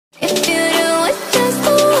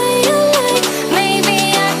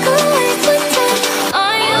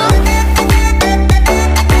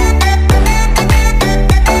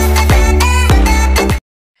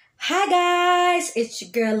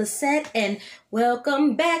It's your girl Lisette, and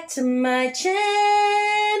welcome back to my channel.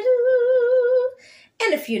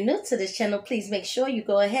 And if you're new to this channel, please make sure you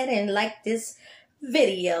go ahead and like this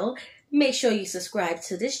video. Make sure you subscribe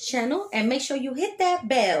to this channel and make sure you hit that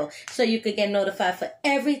bell so you can get notified for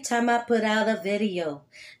every time I put out a video.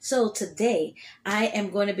 So today I am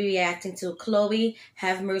going to be reacting to Chlöe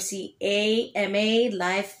Have Mercy AMA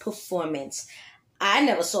live performance. I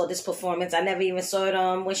never saw this performance. I never even saw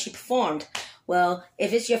it when she performed. Well,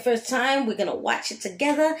 if it's your first time, we're going to watch it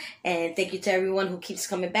together. And thank you to everyone who keeps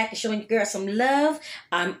coming back and showing your girl some love.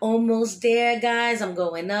 I'm almost there, guys. I'm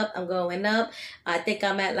going up. I'm going up. I think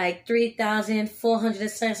I'm at like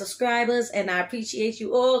 3,407 subscribers. And I appreciate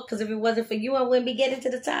you all, because if it wasn't for you, I wouldn't be getting to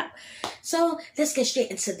the top. So let's get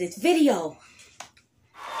straight into this video.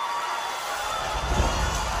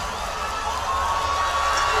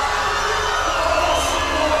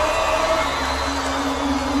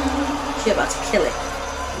 She's about to kill it.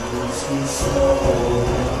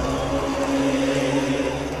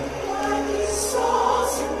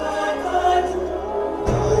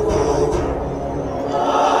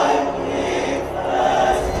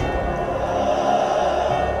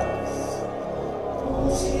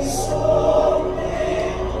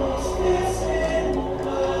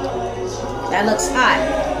 That looks hot.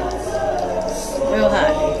 Real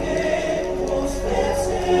hot.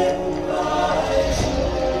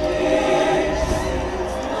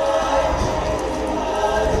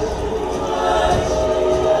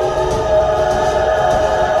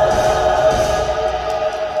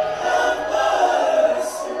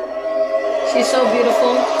 She's so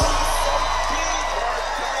beautiful.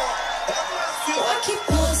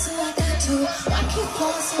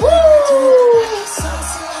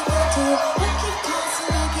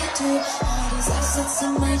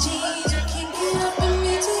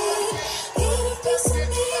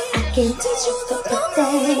 I can teach you the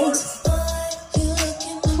things.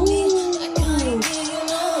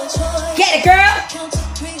 Get it, girl.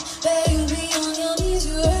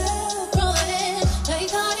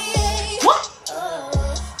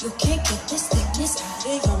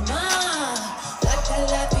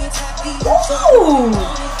 Ooh.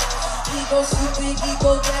 He goes stupid, he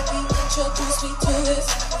go dappy, introduce me to his.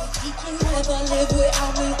 He can never live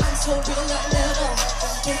without me, I'm so real I never.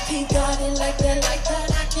 If he got it like that,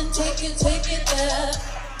 I can take it there.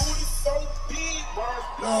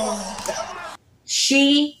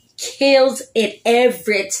 She kills it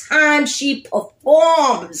every time she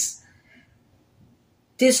performs.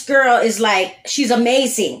 This girl is like, she's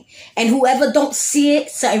amazing. And whoever don't see it,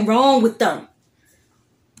 something wrong with them.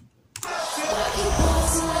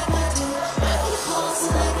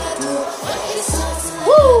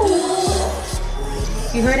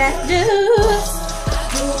 You heard that?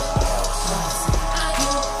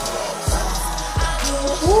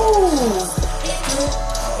 Ooh.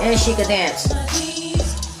 And she could dance.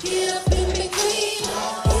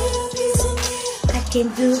 I can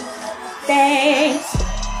do things.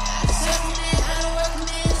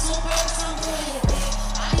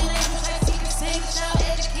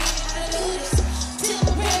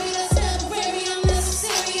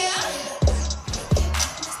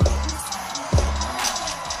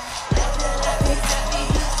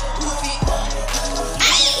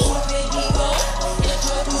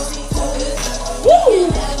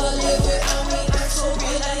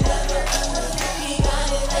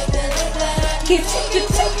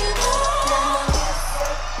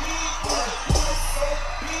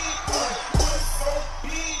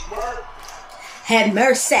 Have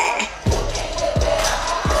mercy.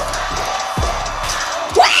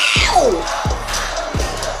 Wow!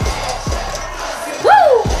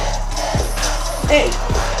 Woo! Hey!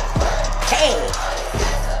 Hey!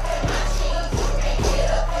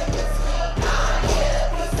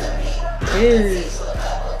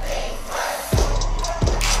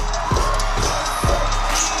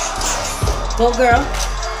 Go, girl.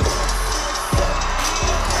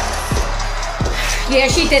 Yeah,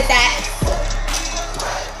 she did that.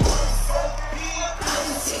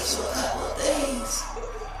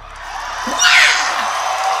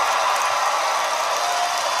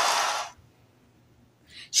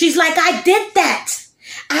 She's like, I did that.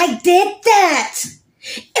 I did that.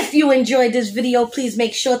 If you enjoyed this video, please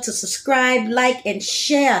make sure to subscribe, like, and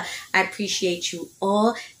share. I appreciate you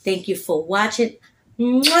all. Thank you for watching.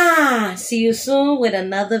 Mwah! See you soon with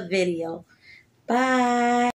another video. Bye.